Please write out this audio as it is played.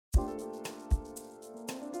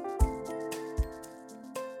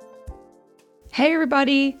Hey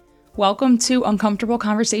everybody, welcome to Uncomfortable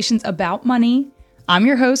Conversations About Money. I'm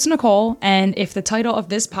your host, Nicole, and if the title of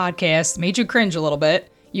this podcast made you cringe a little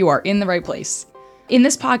bit, you are in the right place. In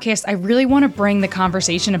this podcast, I really want to bring the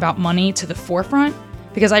conversation about money to the forefront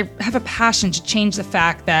because I have a passion to change the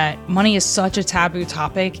fact that money is such a taboo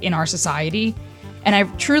topic in our society. And I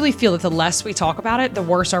truly feel that the less we talk about it, the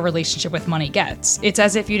worse our relationship with money gets. It's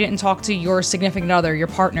as if you didn't talk to your significant other, your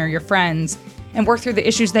partner, your friends, and work through the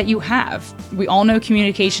issues that you have. We all know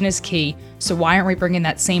communication is key, so why aren't we bringing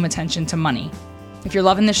that same attention to money? If you're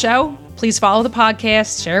loving the show, please follow the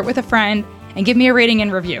podcast, share it with a friend, and give me a rating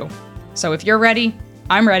and review. So if you're ready,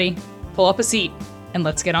 I'm ready. Pull up a seat, and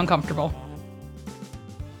let's get uncomfortable.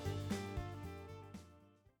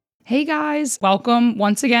 Hey guys, welcome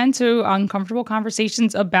once again to Uncomfortable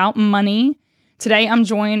Conversations About Money. Today I'm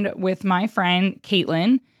joined with my friend,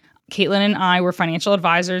 Caitlin. Caitlin and I were financial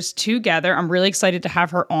advisors together. I'm really excited to have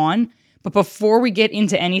her on. But before we get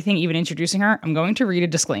into anything, even introducing her, I'm going to read a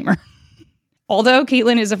disclaimer. Although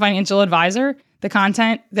Caitlin is a financial advisor, the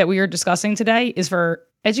content that we are discussing today is for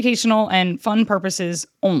educational and fun purposes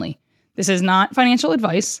only. This is not financial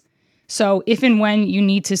advice. So if and when you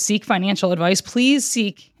need to seek financial advice, please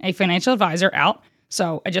seek a financial advisor out.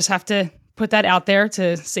 So I just have to put that out there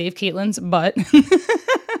to save Caitlin's butt.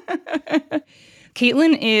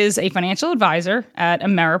 Caitlin is a financial advisor at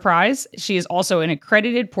Ameriprise. She is also an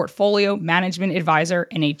accredited portfolio management advisor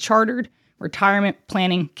and a chartered retirement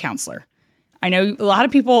planning counselor. I know a lot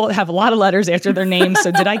of people have a lot of letters after their names,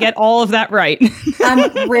 so did I get all of that right?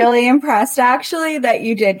 I'm really impressed, actually, that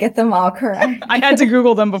you did get them all correct. I had to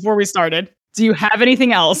Google them before we started. Do you have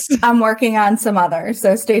anything else? I'm working on some others,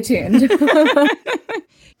 so stay tuned.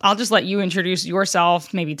 I'll just let you introduce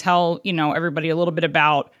yourself, maybe tell, everybody a little bit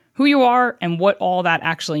about who you are and what all that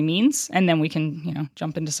actually means. And then we can,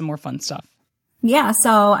 jump into some more fun stuff. Yeah,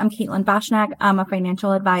 so I'm Caitlin Boshnack. I'm a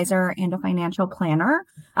financial advisor and a financial planner.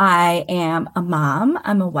 I am a mom.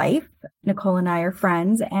 I'm a wife. Nicole and I are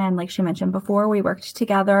friends. And like she mentioned before, we worked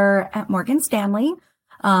together at Morgan Stanley.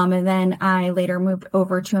 And then I later moved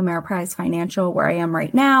over to Ameriprise Financial, where I am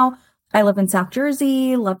right now. I live in South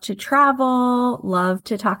Jersey, love to travel, love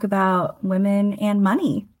to talk about women and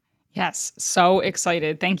money. Yes, so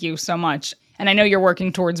excited. Thank you so much. And I know you're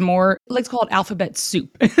working towards more, let's call it alphabet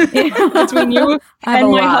soup between you and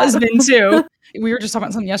my husband too. We were just talking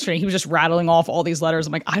about something yesterday. He was just rattling off all these letters.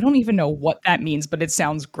 I'm like, I don't even know what that means, but it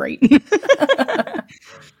sounds great.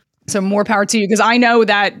 So more power to you, because I know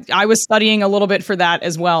that I was studying a little bit for that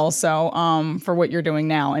as well. So for what you're doing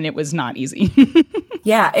now, and it was not easy.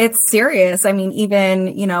 Yeah, it's serious. I mean,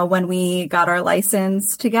 even, when we got our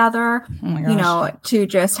license together, to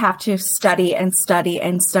just have to study and study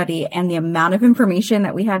and study, and the amount of information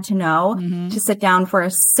that we had to know to sit down for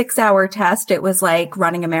a 6-hour test, it was like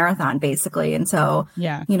running a marathon, basically. And so,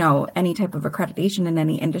 any type of accreditation in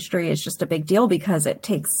any industry is just a big deal because it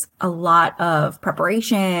takes a lot of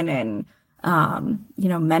preparation and,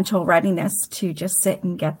 mental readiness to just sit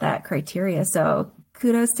and get that criteria. So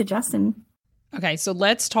kudos to Justin. Okay, so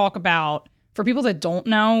let's talk about, for people that don't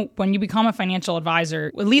know, when you become a financial advisor,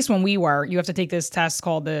 at least when we were, you have to take this test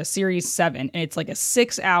called the Series 7, and it's like a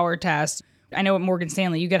 6-hour test. I know at Morgan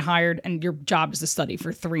Stanley, you get hired and your job is to study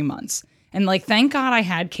for 3 months. And thank God I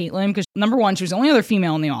had Caitlin, because number one, she was the only other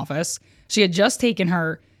female in the office. She had just taken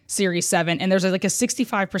her Series 7, and there's a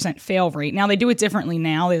 65% fail rate. Now, they do it differently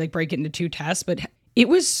now. They break it into 2 tests, but it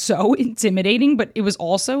was so intimidating, but it was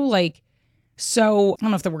also so, I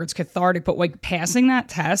don't know if the word's cathartic, but passing that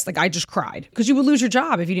test, I just cried because you would lose your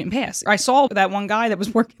job if you didn't pass. I saw that one guy that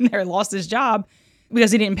was working there lost his job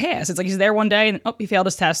because he didn't pass. It's he's there one day and he failed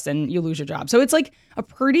his test and you lose your job. So it's a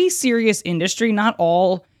pretty serious industry. Not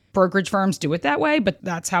all brokerage firms do it that way, but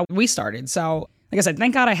that's how we started. So like I said,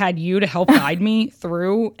 thank God I had you to help guide me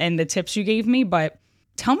through and the tips you gave me. But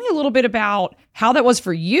tell me a little bit about how that was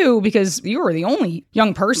for you, because you were the only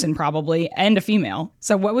young person probably and a female.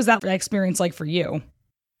 So what was that experience like for you?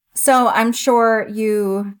 So I'm sure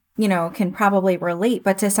you can probably relate,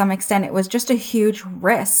 but to some extent it was just a huge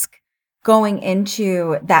risk going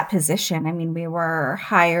into that position. I mean, we were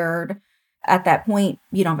hired at that point.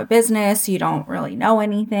 You don't have a business, you don't really know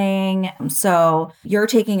anything. So you're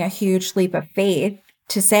taking a huge leap of faith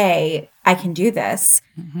to say, I can do this.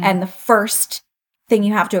 Mm-hmm. And the first thing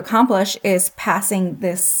you have to accomplish is passing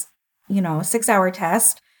this, 6-hour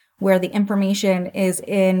test where the information is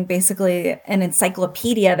in basically an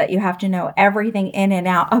encyclopedia that you have to know everything in and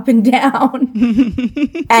out, up and down.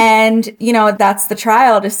 And, that's the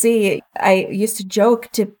trial to see. I used to joke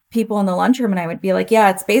to people in the lunchroom and I would be like,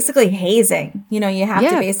 yeah, it's basically hazing. You have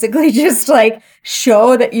to basically just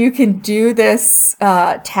show that you can do this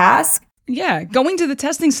task Yeah, going to the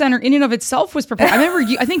testing center in and of itself was prepared. I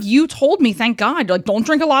remember I think you told me, thank God, like, don't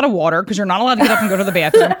drink a lot of water because you're not allowed to get up and go to the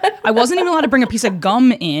bathroom. I wasn't even allowed to bring a piece of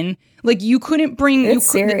gum in. Like, you couldn't bring... It's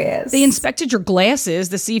serious. They inspected your glasses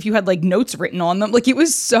to see if you had, like, notes written on them. Like, it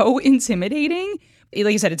was so intimidating.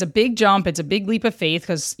 Like you said, it's a big jump. It's a big leap of faith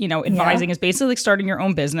because, you know, advising is basically like starting your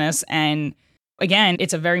own business. And again,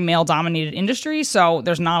 it's a very male-dominated industry, so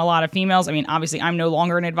there's not a lot of females. I mean, obviously, I'm no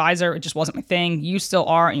longer an advisor. It just wasn't my thing. You still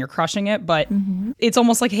are, and you're crushing it, but it's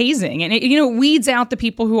almost like hazing. And it weeds out the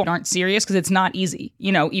people who aren't serious because it's not easy,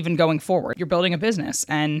 even going forward. You're building a business,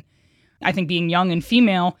 and I think being young and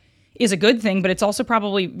female is a good thing, but it's also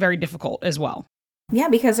probably very difficult as well. Yeah,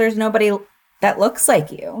 because there's nobody that looks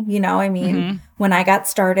like you. When I got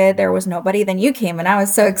started, there was nobody. Then you came and I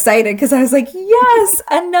was so excited because I was like, yes,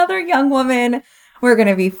 another young woman. We're going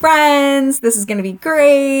to be friends. This is going to be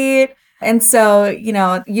great. And so,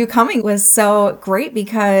 you coming was so great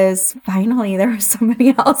because finally there was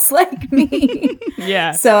somebody else like me.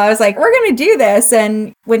 Yeah. So I was like, we're going to do this.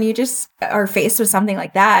 And when you just are faced with something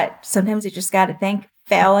like that, sometimes you just got to think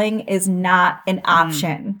failing is not an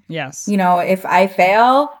option. Yes. If I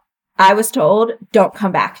fail, I was told, don't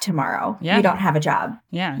come back tomorrow. Yeah. You don't have a job.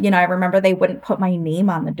 Yeah. I remember they wouldn't put my name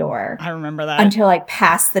on the door. I remember that. Until I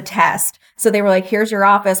passed the test. So they were like, here's your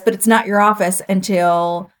office, but it's not your office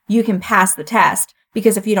until you can pass the test.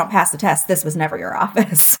 Because if you don't pass the test, this was never your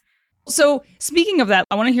office. So speaking of that,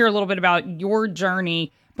 I want to hear a little bit about your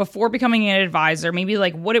journey before becoming an advisor, maybe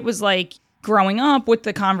like what it was like growing up, with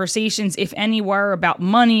the conversations, if any, were about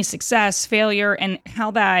money, success, failure, and how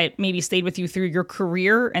that maybe stayed with you through your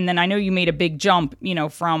career. And then I know you made a big jump,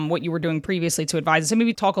 from what you were doing previously to advising. So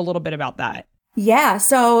maybe talk a little bit about that. Yeah.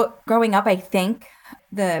 So growing up, I think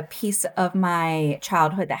the piece of my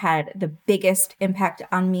childhood that had the biggest impact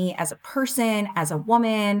on me as a person, as a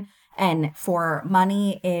woman, and for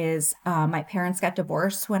money is my parents got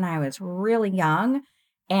divorced when I was really young.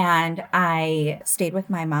 And I stayed with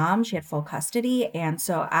my mom. She had full custody. And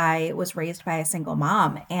so I was raised by a single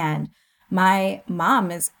mom. And my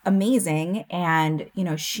mom is amazing. And,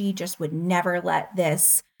 she just would never let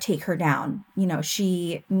this take her down.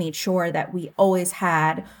 She made sure that we always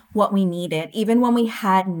had what we needed. Even when we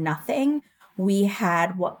had nothing, we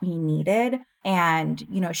had what we needed. And,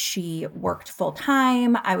 she worked full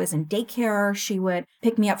time. I was in daycare. She would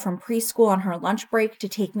pick me up from preschool on her lunch break to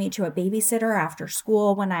take me to a babysitter after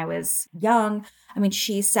school when I was young. I mean,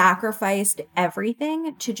 she sacrificed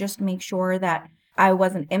everything to just make sure that I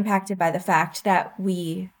wasn't impacted by the fact that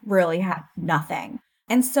we really had nothing.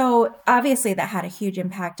 And so obviously that had a huge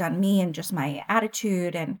impact on me and just my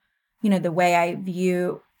attitude and, the way I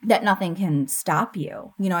view that nothing can stop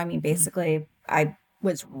you. Basically I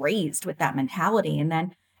was raised with that mentality. And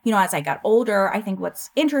then, as I got older, I think what's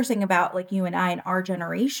interesting about like you and I and our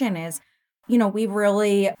generation is, we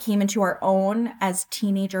really came into our own as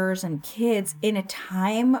teenagers and kids in a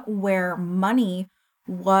time where money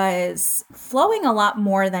was flowing a lot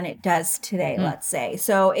more than it does today, let's say.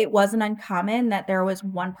 So it wasn't uncommon that there was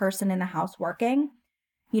one person in the house working.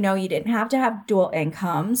 You didn't have to have dual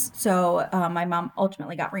incomes. So my mom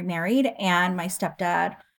ultimately got remarried and my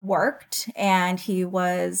stepdad worked, and he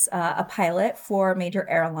was a pilot for a major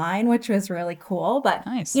airline, which was really cool. But,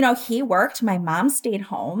 nice. He worked, my mom stayed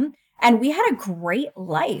home, and we had a great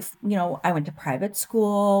life. I went to private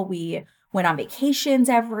school. We went on vacations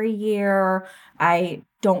every year. I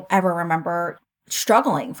don't ever remember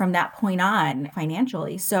struggling from that point on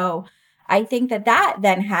financially. So I think that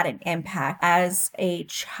then had an impact as a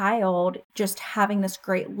child, just having this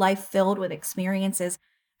great life filled with experiences.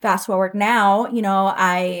 Fast forward now,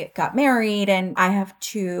 I got married and I have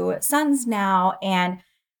 2 sons now. And,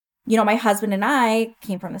 my husband and I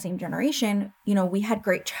came from the same generation. We had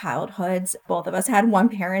great childhoods. Both of us had one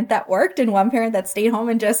parent that worked and one parent that stayed home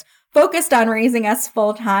and just focused on raising us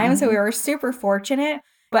full time. So we were super fortunate.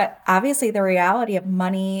 But obviously the reality of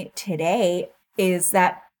money today is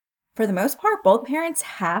that for the most part, both parents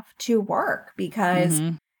have to work because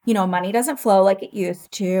money doesn't flow like it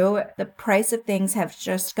used to. The price of things have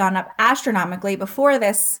just gone up astronomically before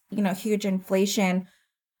this, huge inflation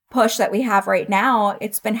push that we have right now.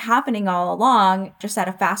 It's been happening all along, just at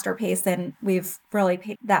a faster pace than we've really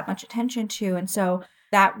paid that much attention to. And so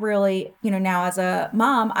that really, now as a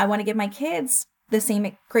mom, I want to give my kids the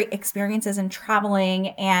same great experiences in traveling.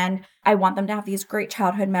 And I want them to have these great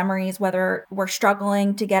childhood memories, whether we're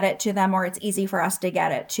struggling to get it to them or it's easy for us to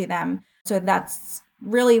get it to them. So that's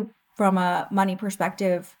really from a money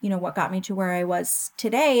perspective, what got me to where I was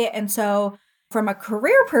today. And so, from a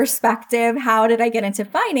career perspective, how did I get into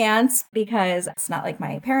finance? Because it's not like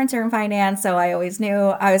my parents are in finance. So I always knew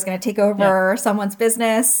I was going to take over someone's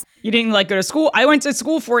business. You didn't like go to school. I went to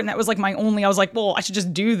school for it, and that was like I was like, well, I should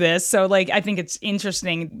just do this. So like, I think it's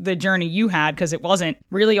interesting the journey you had because it wasn't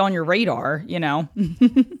really on your radar, you know?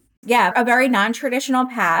 Yeah, a very non-traditional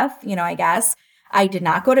path, I guess. I did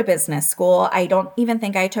not go to business school. I don't even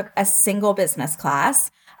think I took a single business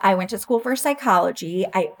class. I went to school for psychology.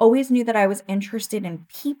 I always knew that I was interested in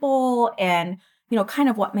people and, kind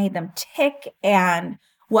of what made them tick and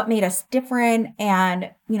what made us different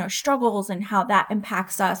and, struggles and how that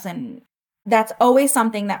impacts us. And that's always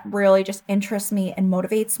something that really just interests me and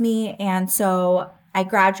motivates me. And so I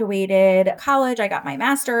graduated college. I got my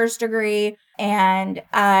master's degree and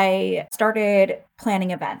I started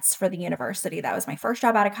planning events for the university. That was my first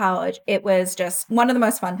job out of college. It was just one of the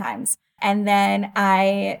most fun times. And then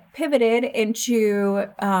I pivoted into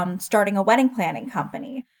starting a wedding planning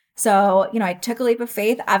company. So, I took a leap of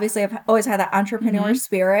faith. Obviously, I've always had that entrepreneur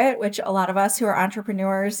spirit, which a lot of us who are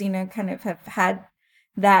entrepreneurs, kind of have had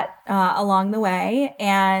that along the way.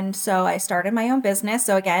 And so I started my own business.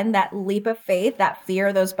 So again, that leap of faith, that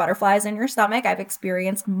fear, those butterflies in your stomach, I've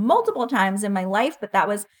experienced multiple times in my life, but that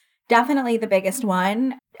was definitely the biggest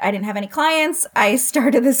one. I didn't have any clients. I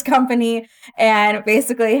started this company and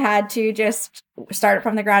basically had to just start it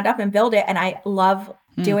from the ground up and build it. And I love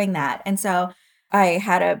doing that. And so I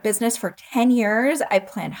had a business for 10 years. I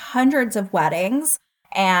planned hundreds of weddings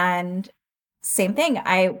and same thing.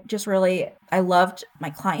 I loved my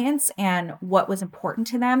clients and what was important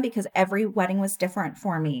to them because every wedding was different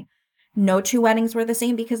for me. No two weddings were the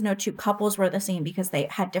same because no two couples were the same because they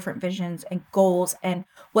had different visions and goals and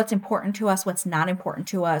what's important to us, what's not important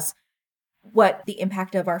to us, what the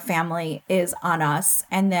impact of our family is on us.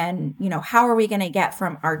 And then, how are we going to get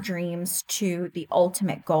from our dreams to the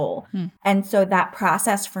ultimate goal? And so that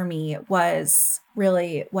process for me was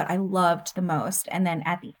really what I loved the most. And then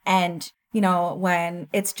at the end, when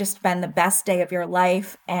it's just been the best day of your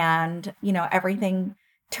life and, everything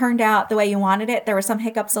turned out the way you wanted it. There were some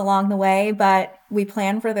hiccups along the way, but we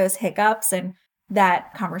planned for those hiccups. And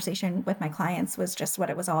that conversation with my clients was just what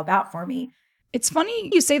it was all about for me. It's funny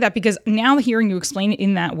you say that because now hearing you explain it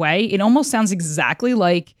in that way, it almost sounds exactly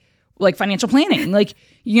like financial planning.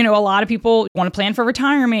 A lot of people want to plan for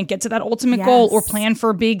retirement, get to that ultimate goal or plan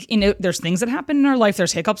for big, there's things that happen in our life.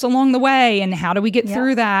 There's hiccups along the way. And how do we get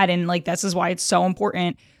through that? And this is why it's so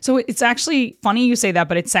important. So it's actually funny you say that,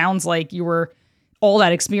 but it sounds like all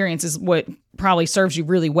that experience is what probably serves you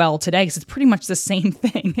really well today because it's pretty much the same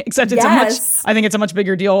thing, except I think it's a much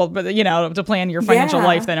bigger deal, but to plan your financial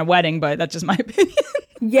life than a wedding, but that's just my opinion.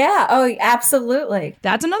 Yeah. Oh, absolutely.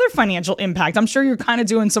 That's another financial impact. I'm sure you're kind of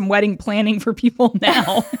doing some wedding planning for people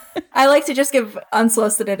now. I like to just give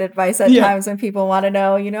unsolicited advice at times when people want to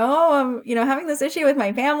know, I'm, having this issue with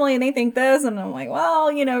my family and they think this. And I'm like,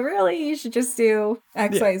 well, really, you should just do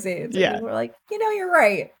X, Y, Z. And we're like, you're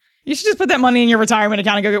right. You should just put that money in your retirement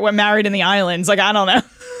account and go get married in the islands. I don't know.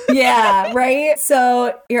 Yeah, right.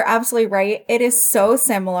 So you're absolutely right. It is so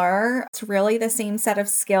similar. It's really the same set of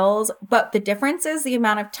skills, but the difference is the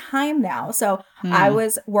amount of time now. So I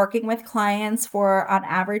was working with clients for on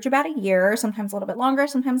average about a year, sometimes a little bit longer,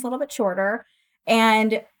 sometimes a little bit shorter.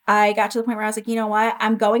 And I got to the point where I was like, you know what?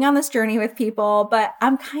 I'm going on this journey with people, but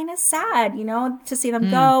I'm kind of sad, to see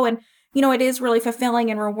them go. And it is really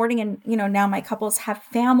fulfilling and rewarding. And, now my couples have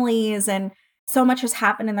families and so much has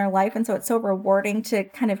happened in their life. And so it's so rewarding to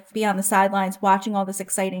kind of be on the sidelines watching all this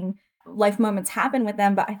exciting life moments happen with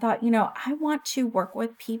them. But I thought, I want to work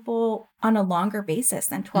with people on a longer basis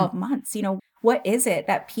than 12 months. What is it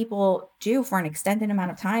that people do for an extended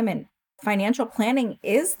amount of time? And financial planning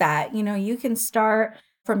is that, you can start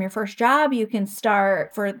from your first job. You can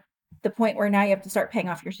start for the point where now you have to start paying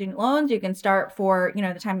off your student loans. You can start for,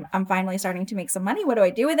 the time I'm finally starting to make some money. What do I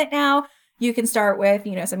do with it now? You can start with,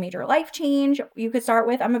 some major life change. You could start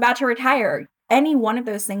with, I'm about to retire. Any one of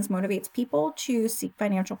those things motivates people to seek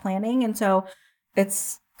financial planning. And so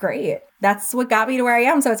it's great. That's what got me to where I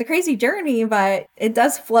am. So it's a crazy journey, but it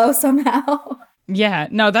does flow somehow. Yeah,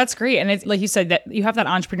 no, that's great. And it's like you said, that you have that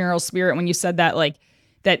entrepreneurial spirit when you said that,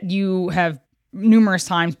 that you have numerous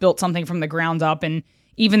times built something from the ground up. And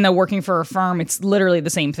even though working for a firm, it's literally the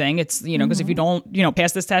same thing. It's, because if you don't,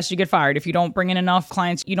 pass this test, you get fired. If you don't bring in enough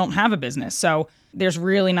clients, you don't have a business. So there's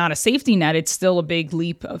really not a safety net. It's still a big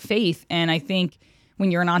leap of faith. And I think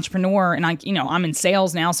when you're an entrepreneur and I'm in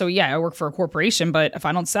sales now. So yeah, I work for a corporation, but if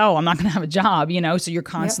I don't sell, I'm not going to have a job, so you're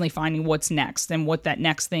constantly finding what's next and what that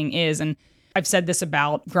next thing is. And I've said this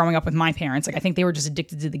about growing up with my parents. I think they were just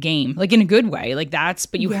addicted to the game, in a good way.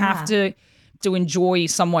 But you have to to enjoy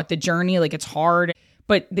somewhat the journey. Like it's hard,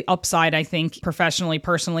 but the upside, I think professionally,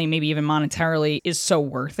 personally, maybe even monetarily is so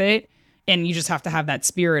worth it. And you just have to have that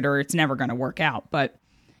spirit or it's never going to work out. But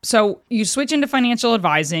so you switch into financial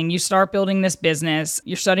advising, you start building this business,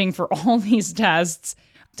 you're studying for all these tests.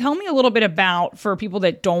 Tell me a little bit about, for people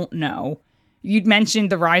that don't know, you'd mentioned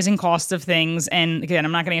the rising cost of things. And again,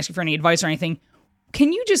 I'm not going to ask you for any advice or anything.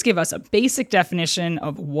 Can you just give us a basic definition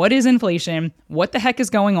of what is inflation? What the heck is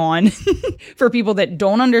going on for people that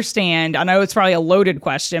don't understand? I know it's probably a loaded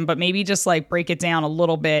question, but maybe just like break it down a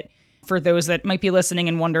little bit for those that might be listening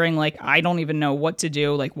and wondering, like, I don't even know what to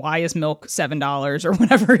do. Like, why is milk $7 or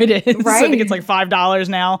whatever it is? Right. I think it's like $5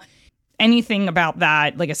 now. Anything about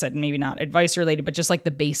that, like I said, maybe not advice related, but just like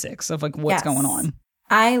the basics of like what's going on.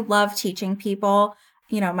 I love teaching people.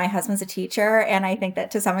 You know, my husband's a teacher, and I think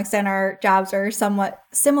that to some extent our jobs are somewhat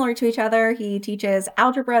similar to each other. He teaches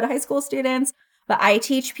algebra to high school students, but I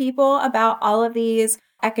teach people about all of these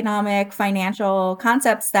economic, financial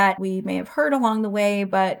concepts that we may have heard along the way,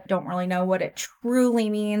 but don't really know what it truly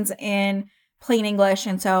means in plain English.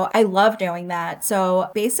 And so I love doing that.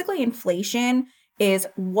 So basically, inflation is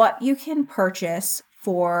what you can purchase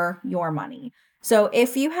for your money. So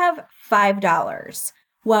if you have $5,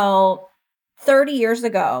 well, 30 years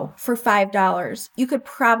ago, for $5, you could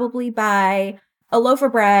probably buy a loaf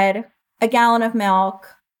of bread, a gallon of milk,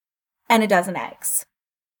 and a dozen eggs.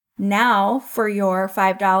 Now, for your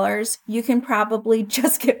 $5, you can probably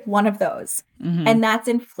just get one of those. Mm-hmm. And that's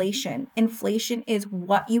inflation. Inflation is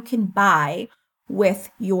what you can buy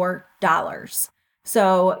with your dollars.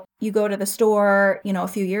 So you go to the store, a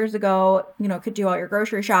few years ago, could do all your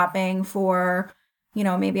grocery shopping for,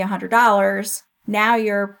 maybe $100. Now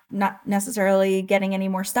you're not necessarily getting any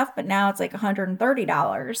more stuff, but now it's like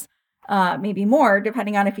 $130, maybe more,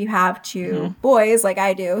 depending on if you have two boys like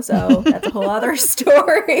I do. So that's a whole other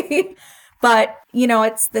story. But,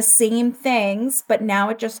 it's the same things, but now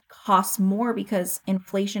it just costs more because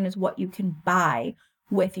inflation is what you can buy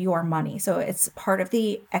with your money. So it's part of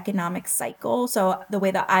the economic cycle. So the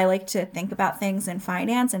way that I like to think about things in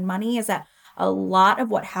finance and money is that a lot of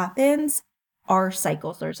what happens are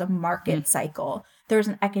cycles. There's a market cycle. There's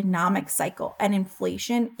an economic cycle, and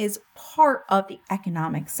inflation is part of the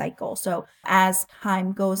economic cycle. So as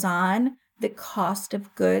time goes on, the cost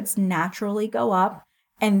of goods naturally go up,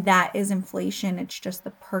 and that is inflation. It's just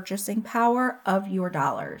the purchasing power of your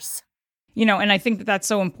dollars. And I think that that's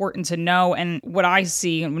so important to know. And what I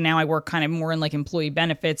see now, I work kind of more in like employee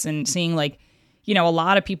benefits and seeing like, a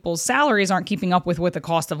lot of people's salaries aren't keeping up with what the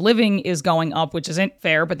cost of living is going up, which isn't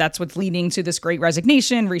fair, but that's what's leading to this great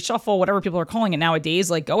resignation, reshuffle, whatever people are calling it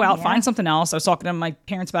nowadays. Like, go out, find something else. I was talking to my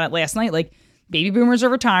parents about it last night. Like, baby boomers are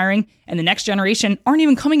retiring and the next generation aren't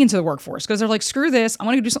even coming into the workforce because they're like, screw this. I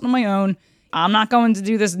want to do something on my own. I'm not going to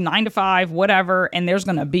do this 9 to 5, whatever. And there's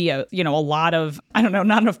going to be a lot of, I don't know,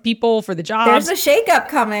 not enough people for the jobs. There's a shakeup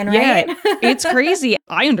coming, right? Yeah, it's crazy.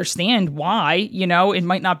 I understand why, it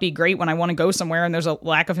might not be great when I want to go somewhere and there's a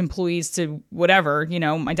lack of employees to whatever.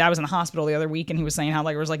 My dad was in the hospital the other week and he was saying how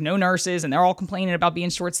like there was like no nurses and they're all complaining about being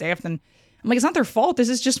short staffed. And I'm like, it's not their fault. This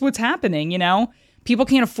is just what's happening. People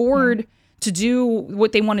can't afford to do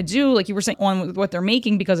what they want to do, like you were saying, on what they're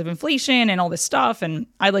making because of inflation and all this stuff. And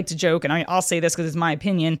I like to joke, and I'll say this because it's my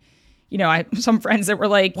opinion. I have some friends that were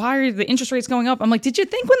like, why are the interest rates going up? I'm like, did you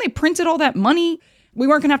think when they printed all that money, we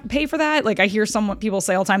weren't going to have to pay for that? Like I hear people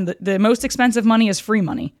say all the time that the most expensive money is free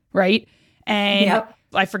money, right? And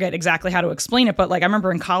I forget exactly how to explain it, but like I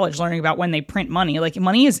remember in college learning about when they print money, like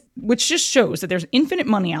money is, which just shows that there's infinite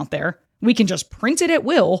money out there. We can just print it at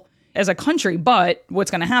will as a country, but what's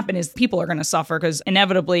going to happen is people are going to suffer because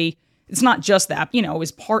inevitably it's not just that,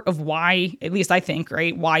 is part of why, at least I think,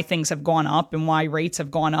 right, why things have gone up and why rates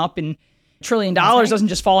have gone up, and $1 trillion doesn't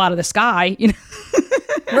just fall out of the sky,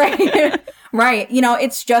 Right. Right.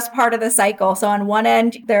 It's just part of the cycle. So on one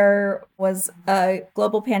end, there was a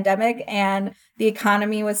global pandemic and the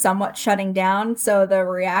economy was somewhat shutting down. So the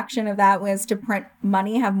reaction of that was to print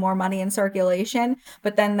money, have more money in circulation.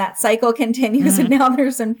 But then that cycle continues and now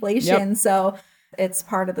there's inflation. Yep. So it's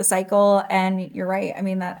part of the cycle. And you're right. I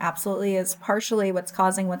mean, that absolutely is partially what's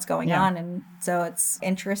causing what's going on. And so it's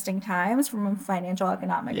interesting times from a financial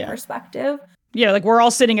economic perspective. Yeah, like we're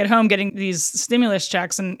all sitting at home getting these stimulus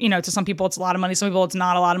checks and, to some people it's a lot of money, some people it's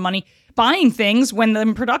not a lot of money, buying things when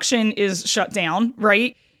the production is shut down,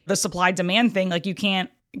 right? The supply demand thing, like you can't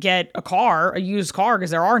get a used car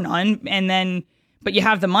because there are none. But you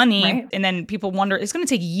have the money and then people wonder, it's going to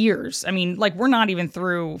take years. I mean, like we're not even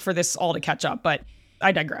through for this all to catch up, but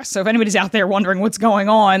I digress. So if anybody's out there wondering what's going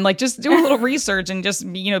on, like just do a little research and just,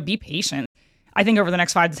 be patient. I think over the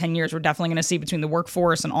next 5 to 10 years, we're definitely going to see between the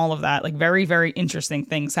workforce and all of that, like very, very interesting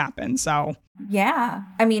things happen. So, yeah.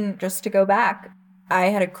 I mean, just to go back, I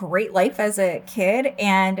had a great life as a kid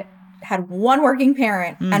and had one working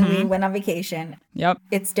parent and we went on vacation. Yep.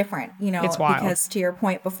 It's different, It's wild. because to your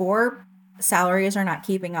point before, salaries are not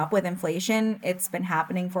keeping up with inflation. It's been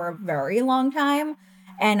happening for a very long time.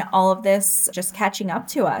 And all of this just catching up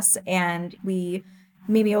to us. And we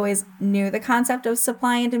maybe always knew the concept of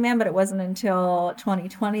supply and demand, but it wasn't until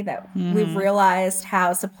 2020 that we've realized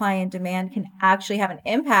how supply and demand can actually have an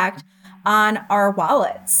impact on our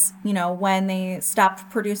wallets. When they stopped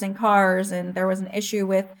producing cars and there was an issue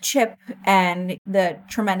with chip and the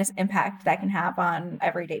tremendous impact that can have on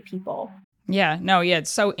everyday people. Yeah, no, yeah,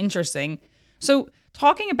 it's so interesting. So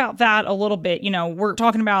talking about that a little bit, we're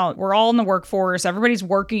talking about we're all in the workforce. Everybody's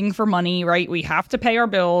working for money, right? We have to pay our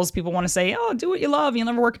bills. People want to say, oh, do what you love. You'll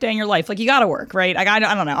never work a day in your life. Like, you got to work, right? I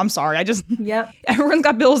don't know. I'm sorry. Yep. Everyone's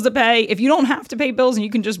got bills to pay. If you don't have to pay bills and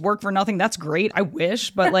you can just work for nothing, that's great. I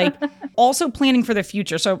wish. But like also planning for the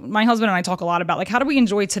future. So my husband and I talk a lot about like, how do we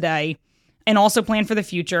enjoy today? And also plan for the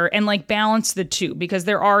future and like balance the two, because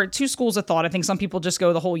there are two schools of thought. I think some people just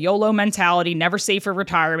go the whole YOLO mentality, never save for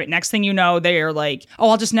retirement. Next thing you know, they're like, oh,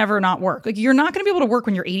 I'll just never not work. Like, you're not going to be able to work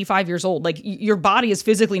when you're 85 years old. Like, your body is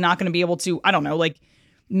physically not going to be able to, I don't know, like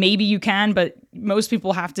maybe you can, but most people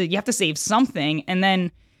you have to save something. And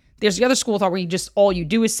then there's the other school of thought where all you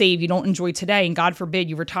do is save. You don't enjoy today. And God forbid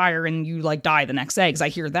you retire and you like die the next day, because I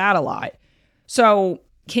hear that a lot. So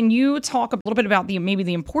can you talk a little bit about maybe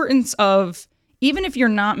the importance of, even if you're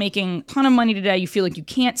not making a ton of money today, you feel like you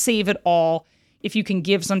can't save it all, if you can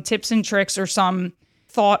give some tips and tricks or some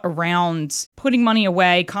thought around putting money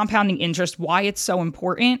away, compounding interest, why it's so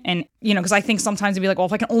important? And, because I think sometimes it'd be like, well,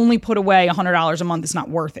 if I can only put away $100 a month, it's not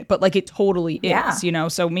worth it. But like, it totally is,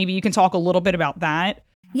 so maybe you can talk a little bit about that.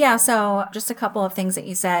 Yeah. So just a couple of things that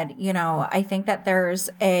you said, I think that there's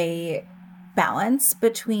a balance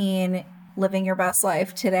between living your best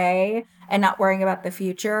life today and not worrying about the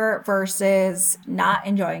future versus not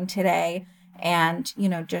enjoying today and,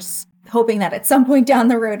 just hoping that at some point down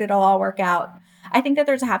the road it'll all work out. I think that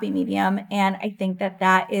there's a happy medium, and I think that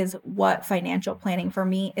that is what financial planning for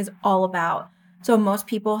me is all about. So most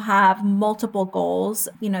people have multiple goals.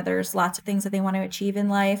 There's lots of things that they want to achieve in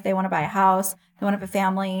life. They want to buy a house, they want to have a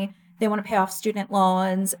family, they want to pay off student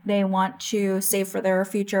loans. They want to save for their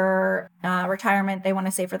future retirement. They want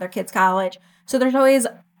to save for their kids' college. So there's always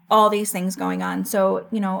all these things going on. So,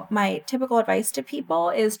 my typical advice to people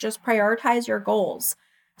is just prioritize your goals.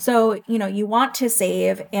 So, you want to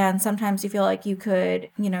save, and sometimes you feel like you could,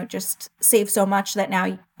 just save so much that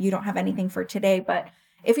now you don't have anything for today. But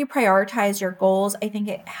if you prioritize your goals, I think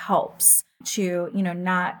it helps to,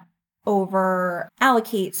 not over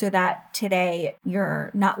allocate so that today you're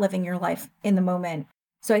not living your life in the moment.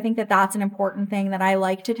 So I think that that's an important thing that I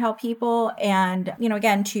like to tell people. And,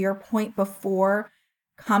 again, to your point before,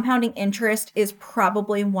 compounding interest is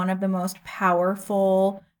probably one of the most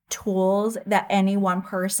powerful tools that any one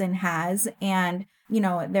person has. And,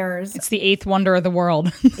 it's the eighth wonder of the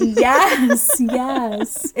world. Yes.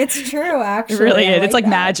 It's true, actually. It really is. It's like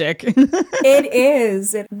magic. It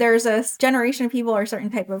is. There's a generation of people or a certain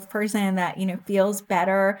type of person that, feels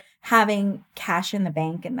better having cash in the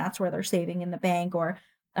bank, and that's where they're saving in the bank or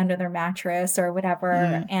under their mattress or whatever.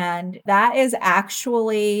 And that is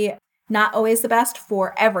actually not always the best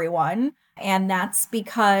for everyone. And that's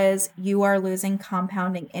because you are losing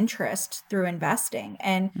compounding interest through investing.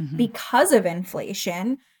 And because of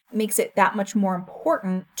inflation, makes it that much more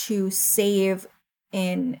important to save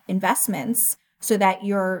in investments so that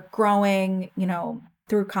you're growing,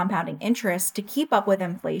 through compounding interest to keep up with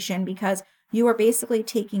inflation, because you are basically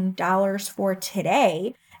taking dollars for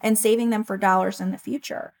today and saving them for dollars in the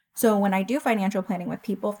future. So when I do financial planning with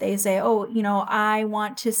people, if they say, oh, I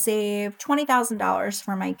want to save $20,000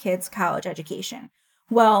 for my kids' college education.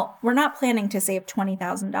 Well, we're not planning to save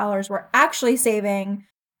 $20,000. We're actually saving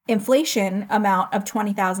inflation amount of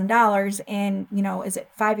 $20,000 in, is it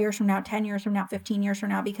 5 years from now, 10 years from now, 15 years from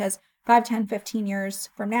now? Because 5, 10, 15 years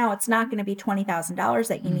from now, it's not going to be $20,000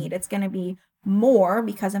 that you need. It's going to be more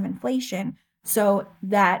because of inflation. So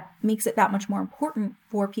that makes it that much more important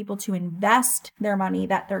for people to invest their money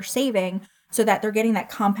that they're saving so that they're getting that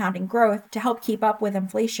compounding growth to help keep up with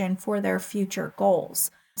inflation for their future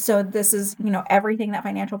goals. So this is, everything that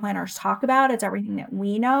financial planners talk about. It's everything that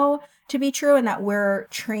we know to be true and that we're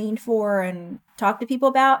trained for and talk to people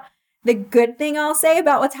about. The good thing I'll say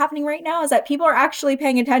about what's happening right now is that people are actually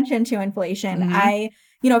paying attention to inflation.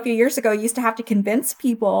 A few years ago, used to have to convince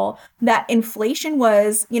people that inflation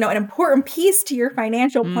was, an important piece to your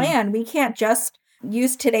financial plan. We can't just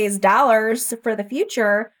use today's dollars for the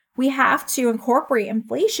future, we have to incorporate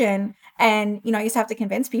inflation. And, I used to have to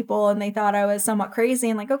convince people and they thought I was somewhat crazy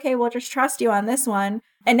and like, okay, we'll just trust you on this one.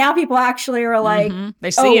 And now people actually are like,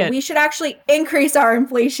 They see it. We should actually increase our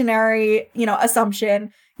inflationary,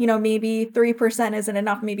 assumption. Maybe 3% isn't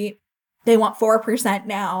enough. Maybe they want 4%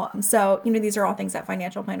 now. So, these are all things that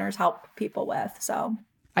financial planners help people with. So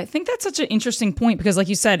I think that's such an interesting point because like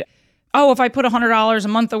you said, if I put $100 a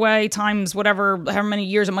month away times whatever, however many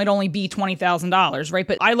years, it might only be $20,000, right?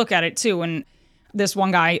 But I look at it too. And this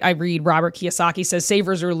one guy I read, Robert Kiyosaki, says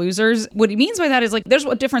savers or losers. What he means by that is like, there's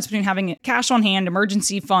a difference between having cash on hand,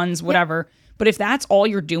 emergency funds, whatever. Yeah. But if that's all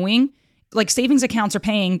you're doing, like savings accounts are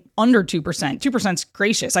paying under 2%. 2% is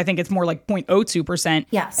gracious. I think it's more like 0.02%.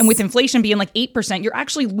 Yes. And with inflation being like 8%, you're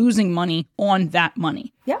actually losing money on that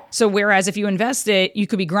money. Yeah. So whereas if you invest it, you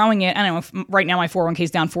could be growing it. I don't know if right now my 401k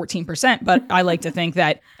is down 14%, but I like to think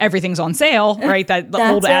that everything's on sale, right? That the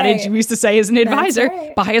old adage we used to say as an advisor,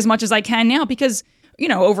 buy as much as I can now because,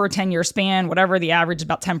 over a 10-year span, whatever, the average is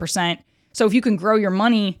about 10%. So if you can grow your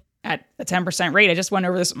money at a 10% rate. I just went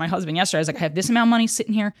over this with my husband yesterday. I was like, I have this amount of money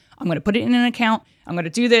sitting here. I'm going to put it in an account. I'm going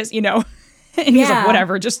to do this, And he's like,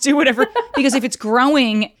 whatever, just do whatever. Because if it's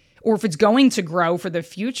growing or if it's going to grow for the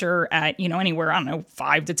future at, anywhere, I don't know,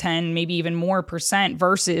 5 to 10, maybe even more percent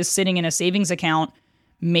versus sitting in a savings account,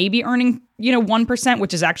 maybe earning, 1%,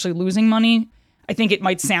 which is actually losing money. I think it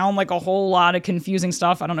might sound like a whole lot of confusing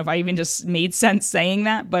stuff. I don't know if I even just made sense saying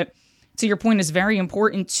that, but to your point, it's very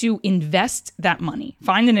important to invest that money.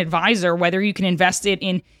 Find an advisor, whether you can invest it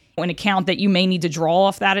in an account that you may need to draw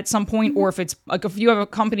off that at some point, or if it's like if you have a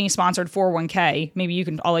company sponsored 401k,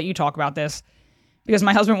 maybe I'll let you talk about this. Because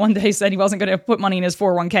my husband one day said he wasn't going to put money in his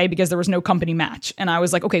 401k because there was no company match. And I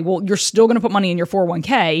was like, okay, well, you're still going to put money in your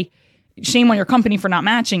 401k. Shame on your company for not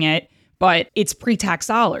matching it. But it's pre-tax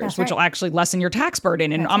dollars, which will actually lessen your tax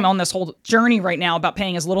burden. And I'm on this whole journey right now about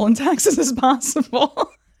paying as little in taxes as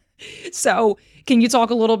possible. So can you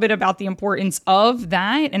talk a little bit about the importance of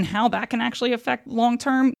that and how that can actually affect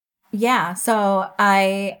long-term? Yeah. So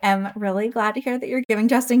I am really glad to hear that you're giving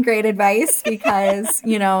Justin great advice because,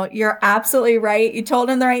 you're absolutely right. You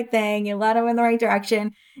told him the right thing. You led him in the right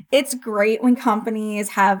direction. It's great when companies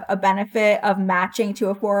have a benefit of matching to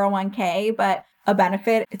a 401k, but a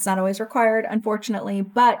benefit, it's not always required, unfortunately.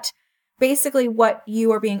 But basically what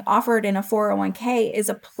you are being offered in a 401k is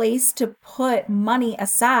a place to put money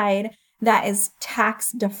aside that is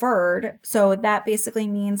tax deferred. So that basically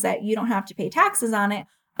means that you don't have to pay taxes on it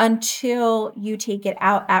until you take it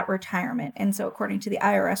out at retirement. And so according to the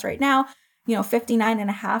IRS right now, 59 and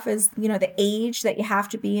a half is, the age that you have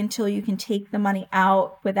to be until you can take the money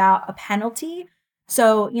out without a penalty.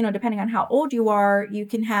 So, depending on how old you are, you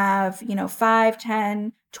can have, 5,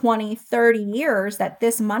 10, 20, 30 years that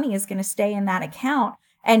this money is going to stay in that account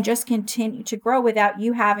and just continue to grow without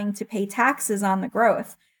you having to pay taxes on the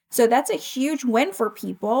growth. So that's a huge win for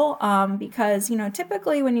people because,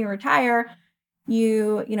 typically when you retire,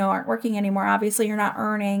 you aren't working anymore. Obviously, you're not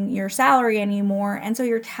earning your salary anymore. And so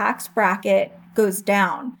your tax bracket goes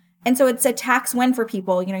down. And so it's a tax win for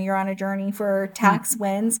people. You're on a journey for tax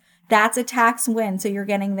wins. That's a tax win. So you're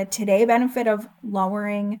getting the today benefit of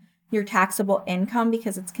lowering your taxable income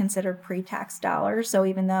because it's considered pre-tax dollars. So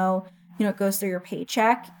even though, it goes through your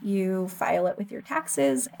paycheck, you file it with your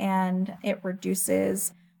taxes and it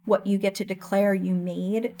reduces what you get to declare you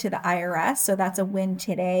made to the IRS. So that's a win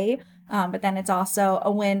today. But then it's also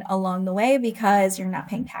a win along the way because you're not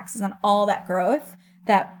paying taxes on all that growth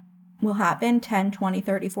that will happen 10, 20,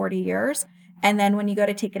 30, 40 years. And then when you go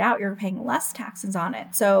to take it out, you're paying less taxes on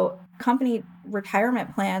it. So company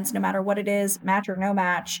retirement plans, no matter what it is, match or no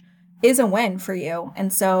match, is a win for you.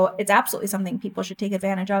 And so it's absolutely something people should take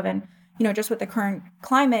advantage of. And, just with the current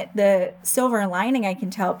climate, the silver lining I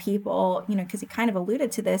can tell people, because he kind of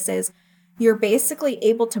alluded to this, is you're basically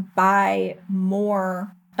able to buy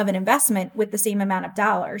more of an investment with the same amount of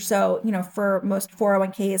dollars. So, for most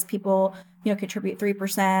 401ks, people, contribute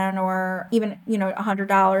 3% or even,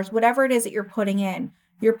 $100, whatever it is that you're putting in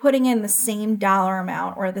the same dollar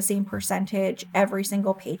amount or the same percentage every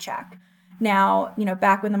single paycheck. Now,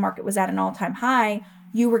 back when the market was at an all-time high,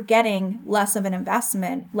 you were getting less of an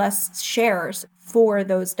investment, less shares for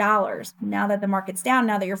those dollars. Now that the market's down,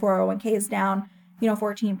 now that your 401k is down,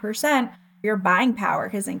 14%, your buying power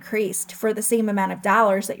has increased for the same amount of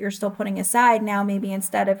dollars that you're still putting aside. Now, maybe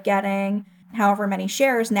instead of getting however many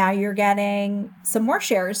shares, now you're getting some more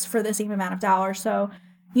shares for the same amount of dollars. So,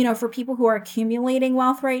 for people who are accumulating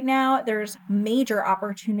wealth right now, there's major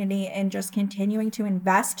opportunity in just continuing to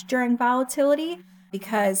invest during volatility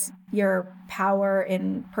because your power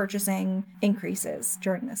in purchasing increases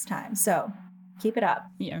during this time. So Keep it up.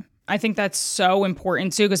 Yeah. I think that's so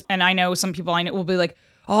important too. And I know some people I know will be like,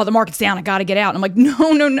 oh, the market's down, I got to get out. And I'm like,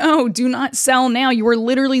 no, do not sell now. You are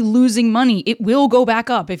literally losing money. It will go back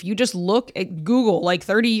up. If you just look at Google, like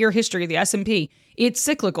 30-year history of the S&P, it's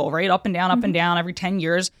cyclical, right? Up and down every 10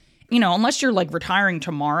 years. You know, unless you're like retiring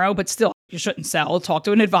tomorrow, but still, you shouldn't sell. Talk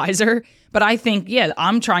to an advisor. But I think, yeah,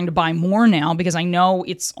 I'm trying to buy more now because I know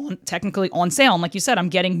it's technically on sale. And like you said, I'm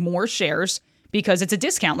getting more shares because it's a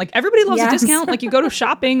discount. Like everybody loves a discount. Like you go to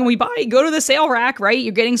shopping and go to the sale rack, right?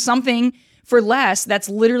 You're getting something for less. That's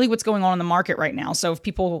literally what's going on in the market right now. So if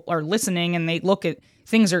people are listening and they look at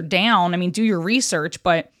things are down, I mean, do your research.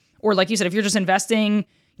 Or like you said, if you're just investing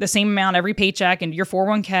the same amount every paycheck into your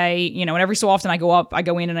 401k, you know, and every so often I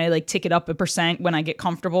go in and I like tick it up 1% when I get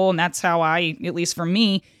comfortable. And that's how I, at least for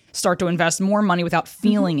me, start to invest more money without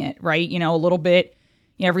feeling it, right? You know, a little bit,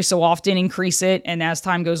 you know, every so often increase it. And as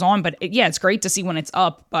time goes on, but it's great to see when it's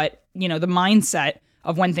up. But, you know, the mindset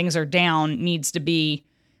of when things are down needs to be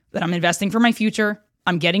that I'm investing for my future.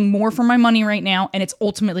 I'm getting more for my money right now. And it's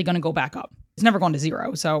ultimately going to go back up. It's never gone to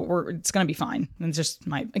zero. So it's going to be fine. And it's just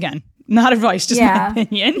again, not advice, just my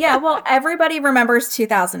opinion. Yeah. Well, everybody remembers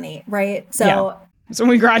 2008, right? So when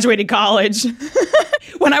we graduated college,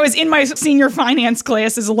 when I was in my senior finance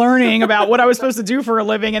classes learning about what I was supposed to do for a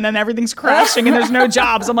living, and then everything's crashing and there's no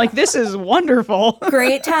jobs. I'm like, this is wonderful.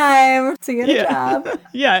 Great time to get a job.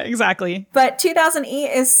 Yeah, exactly. But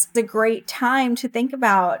 2008 is a great time to think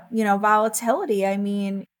about, you know, volatility. I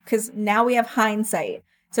mean, because now we have hindsight.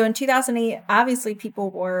 So in 2008, obviously people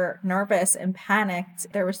were nervous and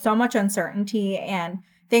panicked. There was so much uncertainty and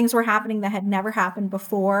things were happening that had never happened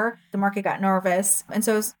before. The market got nervous. And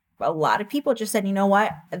so a lot of people just said, you know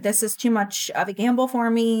what, this is too much of a gamble for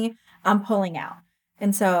me. I'm pulling out.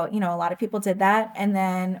 And so, you know, a lot of people did that. And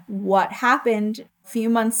then what happened a few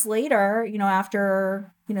months later, you know,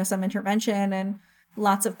 after, you know, some intervention and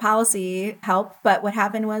lots of policy help. But what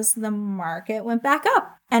happened was the market went back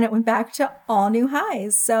up and it went back to all new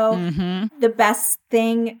highs. So the best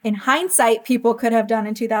thing in hindsight people could have done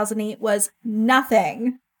in 2008 was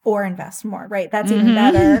nothing or invest more, right? That's even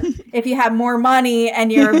better. If you have more money and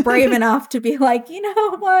you're brave enough to be like, you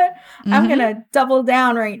know what, I'm going to double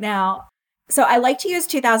down right now. So I like to use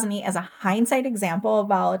 2008 as a hindsight example of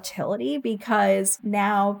volatility because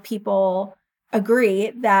now people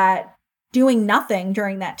agree that doing nothing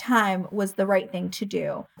during that time was the right thing to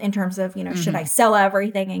do in terms of, you know, should I sell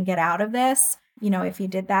everything and get out of this? You know, if you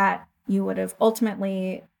did that, you would have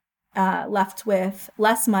ultimately left with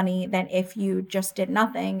less money than if you just did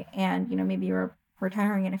nothing. And, you know, maybe you were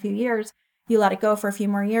retiring in a few years, you let it go for a few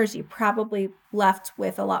more years, you probably left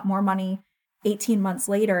with a lot more money 18 months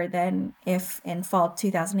later than if in fall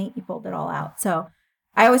 2008 you pulled it all out. So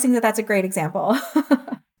I always think that that's a great example.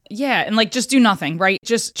 Yeah. And like, just do nothing, right?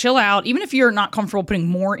 Just chill out. Even if you're not comfortable putting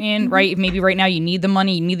more in, right? If maybe right now you need the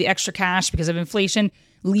money, you need the extra cash because of inflation,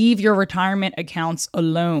 leave your retirement accounts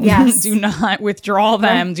alone. Yes. Do not withdraw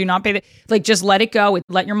them. Do not pay like, just let it go.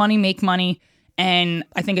 Let your money make money. And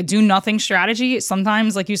I think a do nothing strategy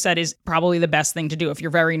sometimes, like you said, is probably the best thing to do if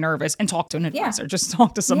you're very nervous, and talk to an advisor. Just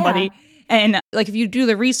talk to somebody. And like, if you do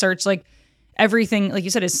the research, like, everything, like you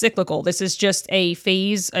said, is cyclical. This is just a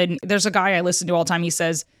phase. And there's a guy I listen to all the time. He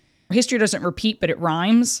says, history doesn't repeat, but it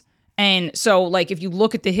rhymes. And so, like, if you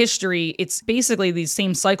look at the history, it's basically these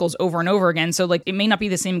same cycles over and over again. So, like, it may not be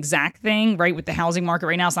the same exact thing, right? With the housing market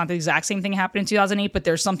right now, it's not the exact same thing happened in 2008, but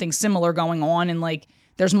there's something similar going on. And, like,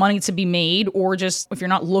 there's money to be made, or just if you're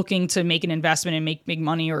not looking to make an investment and make big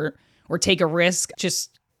money or take a risk,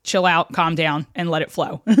 just chill out, calm down, and let it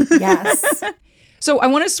flow. Yes. So I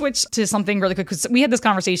want to switch to something really quick because we had this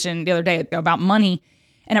conversation the other day about money.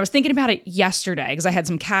 And I was thinking about it yesterday because I had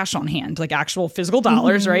some cash on hand, like actual physical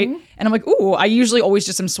dollars, right? And I'm like, ooh, I usually always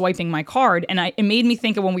just am swiping my card. And it made me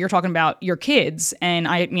think of when we were talking about your kids. And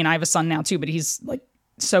I mean, I have a son now too, but he's like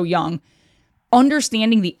so young.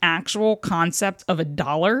 Understanding the actual concept of a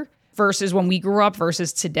dollar versus when we grew up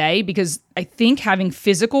versus today, because I think having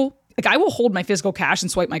physical, like, I will hold my physical cash and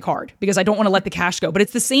swipe my card because I don't want to let the cash go. But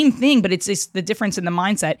it's the same thing, but it's just the difference in the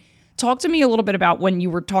mindset. Talk to me a little bit about when you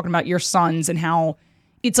were talking about your sons and how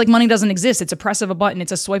it's like money doesn't exist. It's a press of a button.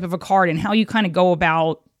 It's a swipe of a card, and how you kind of go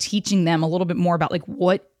about teaching them a little bit more about, like,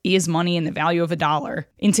 what is money and the value of a dollar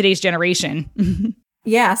in today's generation.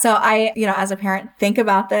 Yeah. So I, you know, as a parent, think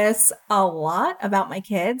about this a lot about my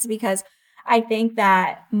kids because I think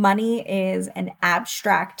that money is an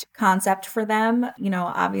abstract concept for them. You know,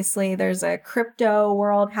 obviously there's a crypto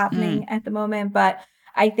world happening at the moment, but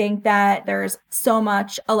I think that there's so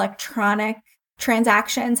much electronic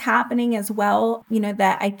transactions happening as well, you know,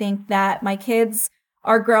 that I think that my kids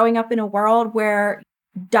are growing up in a world where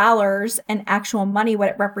dollars and actual money, what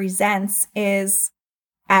it represents, is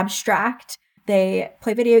abstract. They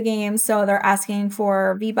play video games, so they're asking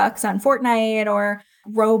for V-Bucks on Fortnite or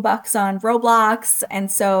Robux on Roblox.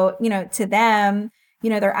 And so, to them,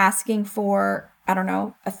 they're asking for, I don't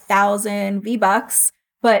know, 1,000 V-Bucks,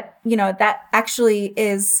 but, that actually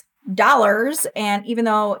is dollars. And even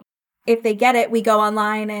though if they get it, we go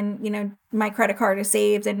online and, my credit card is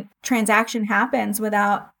saved and transaction happens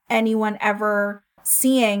without anyone ever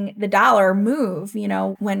seeing the dollar move.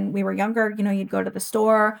 When we were younger, you'd go to the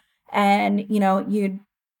store and, you'd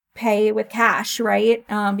pay with cash, right?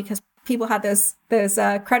 Because people had those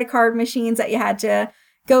credit card machines that you had to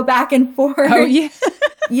go back and forth. Oh, yeah.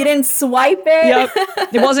 You didn't swipe it. Yep.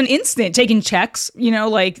 It wasn't instant. Taking checks,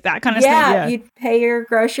 like that kind of stuff. Yeah, you'd pay your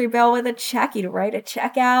grocery bill with a check. You'd write a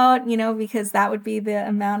check out, because that would be the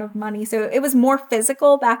amount of money. So it was more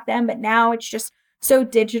physical back then, but now it's just so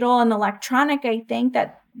digital and electronic. I think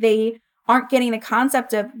that they aren't getting the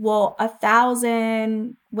concept of, well,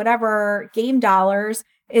 1,000 whatever game dollars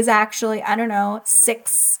is actually, I don't know,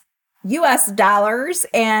 $6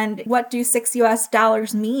 and what do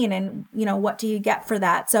 $6 mean? And, what do you get for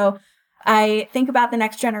that? So I think about the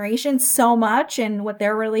next generation so much and what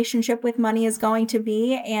their relationship with money is going to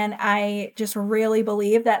be. And I just really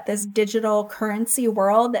believe that this digital currency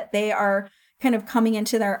world that they are kind of coming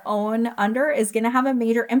into their own under is going to have a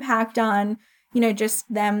major impact on,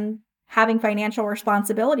 just them having financial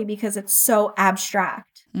responsibility because it's so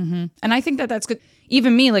abstract. Mm-hmm. And I think that that's good.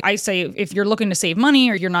 Even me, like I say, if you're looking to save money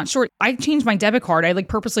or you're not sure, I changed my debit card. I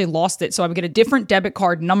purposely lost it so I would get a different debit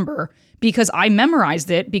card number because I memorized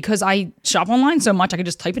it because I shop online so much. I could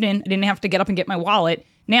just type it in. I didn't have to get up and get my wallet.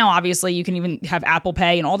 Now, obviously, you can even have Apple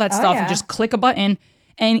Pay and all that stuff and just click a button.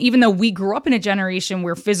 And even though we grew up in a generation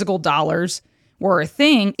where physical dollars were a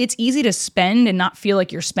thing, it's easy to spend and not feel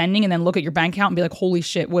like you're spending and then look at your bank account and be like, holy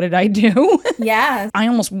shit, what did I do? Yeah. I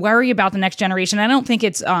almost worry about the next generation. I don't think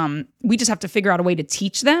it's, we just have to figure out a way to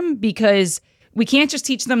teach them because we can't just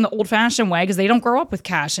teach them the old fashioned way because they don't grow up with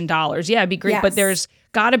cash and dollars. Yeah, it'd be great. Yes. But there's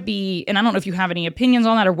got to be, and I don't know if you have any opinions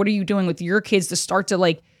on that or what are you doing with your kids to start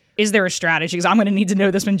to is there a strategy? Because I'm going to need to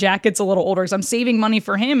know this when Jack gets a little older because I'm saving money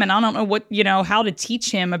for him and I don't know what, how to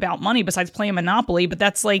teach him about money besides playing Monopoly. But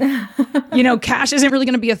that's cash isn't really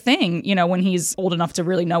going to be a thing, when he's old enough to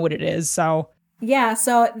really know what it is. So, yeah.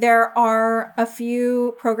 So there are a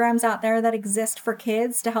few programs out there that exist for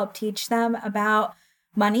kids to help teach them about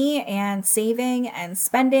money and saving and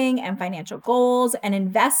spending and financial goals and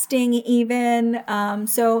investing even.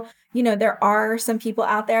 So, there are some people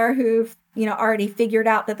out there who've already figured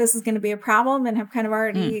out that this is going to be a problem and have kind of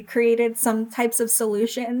already created some types of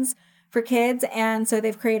solutions for kids. And so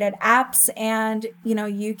they've created apps and,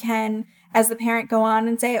 you can, as the parent, go on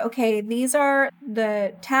and say, okay, these are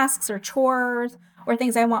the tasks or chores or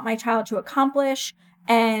things I want my child to accomplish.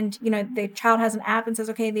 And, the child has an app and says,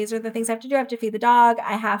 okay, these are the things I have to do. I have to feed the dog.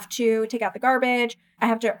 I have to take out the garbage. I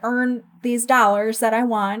have to earn these dollars that I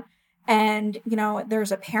want. And,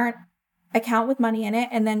 there's a parent account with money in it.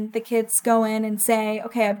 And then the kids go in and say,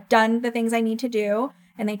 okay, I've done the things I need to do.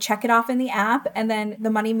 And they check it off in the app. And then the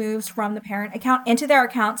money moves from the parent account into their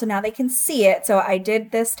account. So now they can see it. So I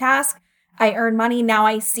did this task. I earned money. Now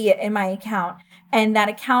I see it in my account. And that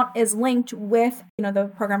account is linked with, the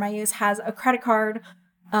program I use has a credit card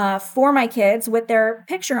for my kids with their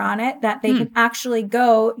picture on it that they can actually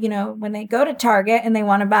go, when they go to Target and they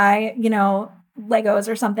want to buy, Legos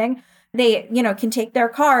or something, they, can take their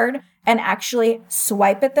card and actually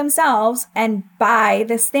swipe it themselves and buy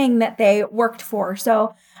this thing that they worked for.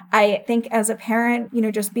 So I think as a parent,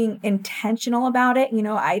 just being intentional about it,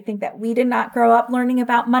 I think that we did not grow up learning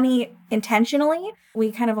about money intentionally.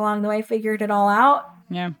 We kind of along the way figured it all out.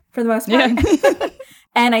 Yeah. For the most part. Yeah.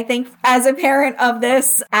 And I think as a parent of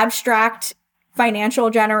this abstract financial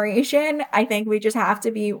generation, I think we just have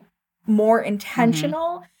to be more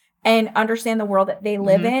intentional and understand the world that they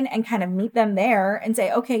live in and kind of meet them there and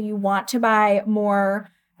say, okay, you want to buy more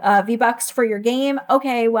V-Bucks for your game.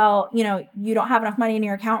 Okay, well, you don't have enough money in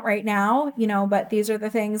your account right now, but these are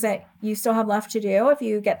the things that you still have left to do. If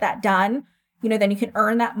you get that done, then you can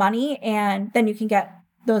earn that money and then you can get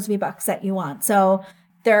those V-Bucks that you want. So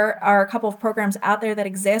there are a couple of programs out there that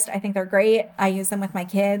exist. I think they're great. I use them with my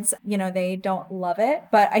kids. They don't love it,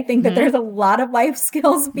 but I think that there's a lot of life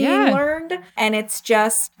skills being learned. And it's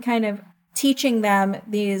just kind of teaching them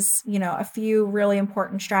these, a few really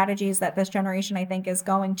important strategies that this generation, I think, is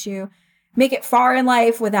going to make it far in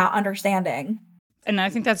life without understanding. And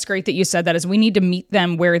I think that's great that you said that is we need to meet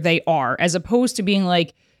them where they are as opposed to being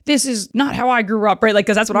like, this is not how I grew up, right? Like,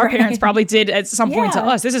 because that's what our parents probably did at some point to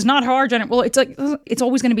us. This is not how our generation. Well, it's like, it's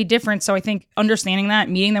always going to be different. So I think understanding that,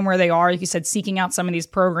 meeting them where they are, like you said, seeking out some of these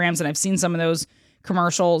programs, and I've seen some of those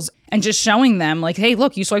commercials, and just showing them like, hey,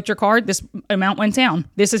 look, you swiped your card, this amount went down.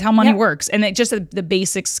 This is how money works. And it just the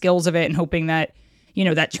basic skills of it, and hoping that,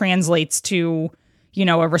 that translates to,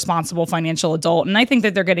 a responsible financial adult. And I think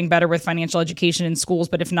that they're getting better with financial education in schools,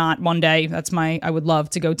 but if not, one day, I would love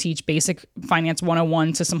to go teach basic finance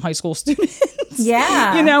 101 to some high school students.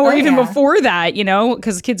 Yeah. Or even before that,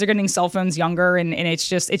 because kids are getting cell phones younger, and it's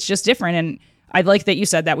just different. And I like that you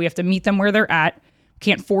said that we have to meet them where they're at.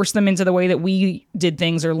 Can't force them into the way that we did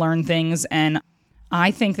things or learn things. And I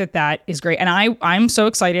think that is great. And I'm so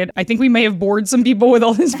excited. I think we may have bored some people with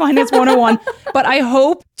all this Finance 101, but I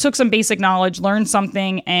hope took some basic knowledge, learned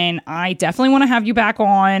something. And I definitely want to have you back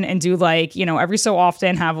on and do every so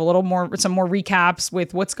often have some more recaps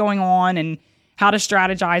with what's going on and how to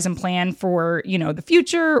strategize and plan for, the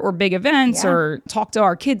future or big events or talk to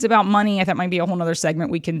our kids about money. I thought might be a whole nother segment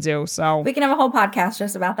we can do. So we can have a whole podcast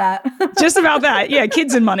just about that. Just about that. Yeah.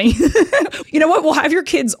 Kids and money. You know what? We'll have your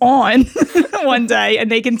kids on one day and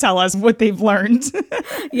they can tell us what they've learned.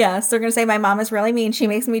 Yes. They're going to say my mom is really mean. She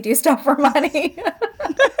makes me do stuff for money.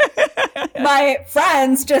 My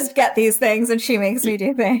friends just get these things and she makes me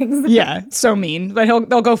do things. Yeah. So mean, but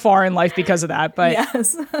they'll go far in life because of that. But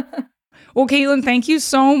yes. Well, Caitlin, thank you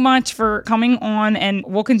so much for coming on, and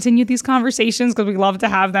we'll continue these conversations because we love to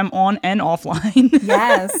have them on and offline.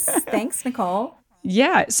 Yes. Thanks, Nicole.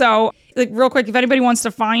 Yeah. So real quick, if anybody wants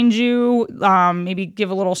to find you, maybe give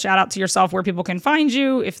a little shout out to yourself where people can find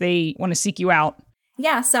you if they want to seek you out.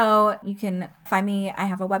 Yeah. So you can find me. I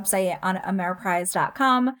have a website on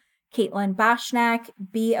Ameriprise.com, Caitlin Boshnack,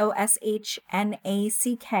 Boshnack.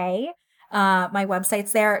 My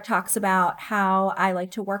website's there. It talks about how I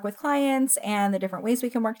like to work with clients and the different ways we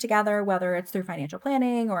can work together, whether it's through financial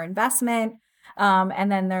planning or investment. And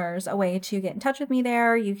then there's a way to get in touch with me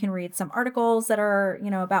there. You can read some articles that are,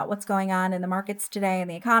 about what's going on in the markets today and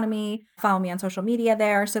the economy. Follow me on social media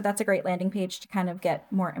there. So that's a great landing page to kind of get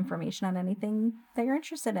more information on anything that you're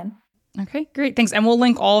interested in. Okay, great. Thanks. And we'll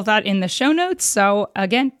link all of that in the show notes. So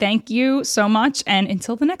again, thank you so much. And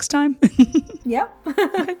until the next time. Yep.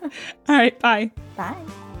 Okay. All right. Bye. Bye.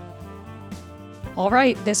 All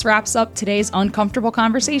right. This wraps up today's uncomfortable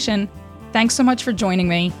conversation. Thanks so much for joining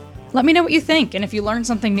me. Let me know what you think. And if you learned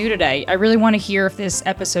something new today, I really want to hear if this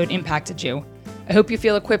episode impacted you. I hope you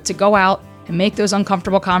feel equipped to go out and make those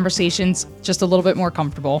uncomfortable conversations just a little bit more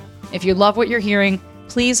comfortable. If you love what you're hearing,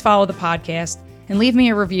 please follow the podcast and leave me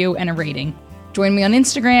a review and a rating. Join me on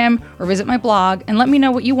Instagram or visit my blog and let me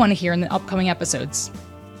know what you want to hear in the upcoming episodes.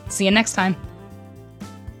 See you next time.